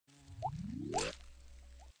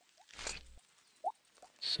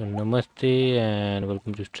So namaste and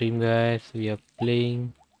welcome to stream, guys. We are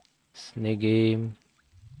playing snake game.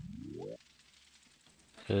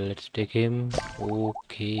 Let's take him.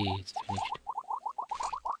 Okay, it's finished.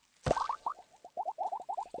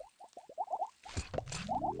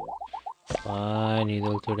 Fine, he's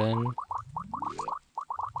also done.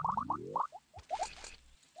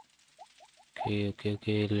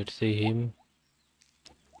 Okay, let's see him.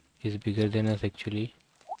 He's bigger than us actually,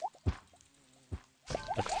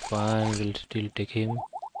 but fine, we'll still take him.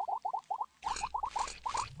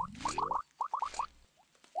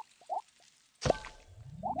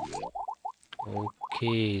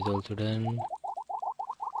 Okay, he's also done.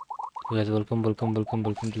 So guys, welcome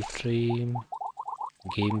to stream.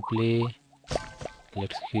 Gameplay.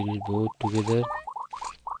 Let's kill both together.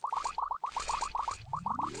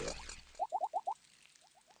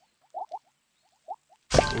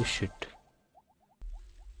 Oh shit.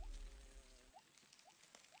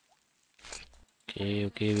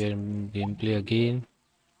 Okay, we are in gameplay again.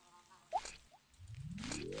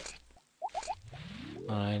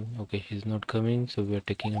 Fine, okay, he's not coming, so we are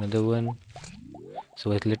taking another one.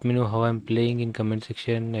 So guys, let me know how I'm playing in comment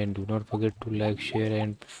section, and do not forget to like, share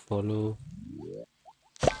and follow.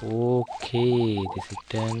 Okay, this is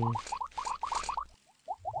done.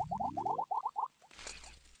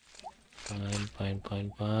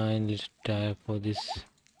 Fine. Let's try for this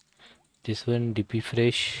one. DP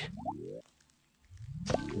fresh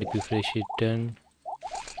is done.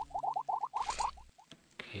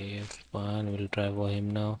 Okay, fine, we'll try for him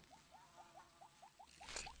now.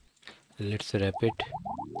 Let's wrap it.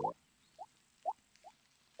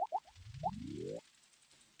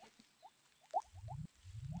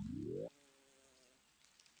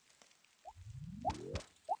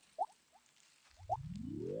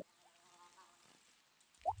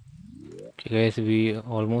 Okay guys, we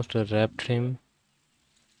almost wrapped him.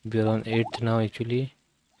 We are on 8th now actually,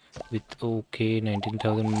 with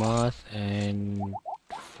 19,000 mass and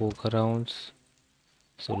 4 rounds.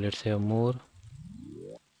 So let's have more.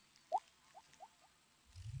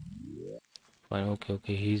 Fine,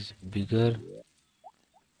 okay, he's bigger.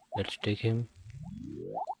 Let's take him.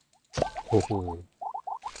 Oh,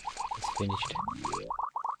 he's finished.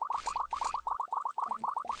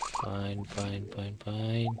 Fine.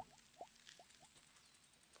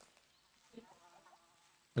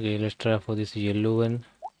 Okay, let's try for this yellow one.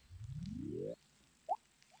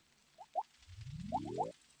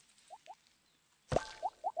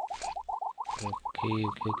 Okay,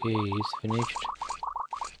 he's finished.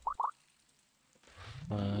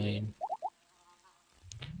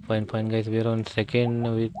 Fine guys, we are on second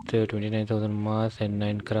with 29,000 mass and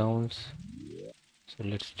 9 crowns. So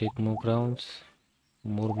let's take more crowns,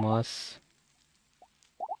 more mass.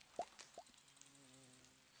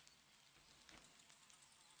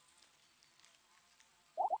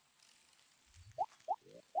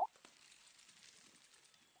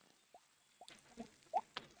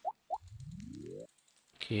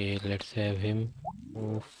 Okay, let's have him.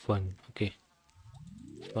 Oh, fun. Okay,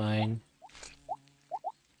 fine.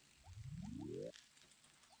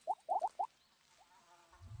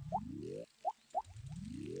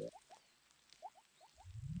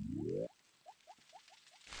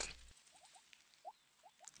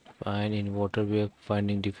 Fine, in water we are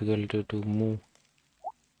finding difficult to move,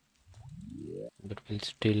 but we'll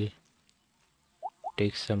still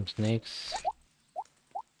take some snakes.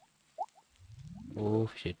 Oh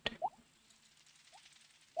shit.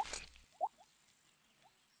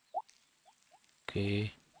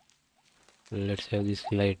 Okay, let's have this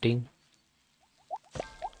lighting.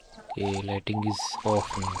 Okay, lighting is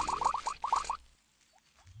off now.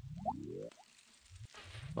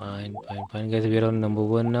 Fine guys, we are on number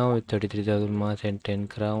 1 now with 33,000 mass and 10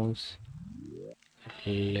 crowns.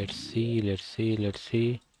 Let's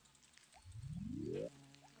see.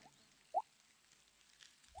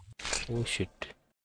 Oh shit.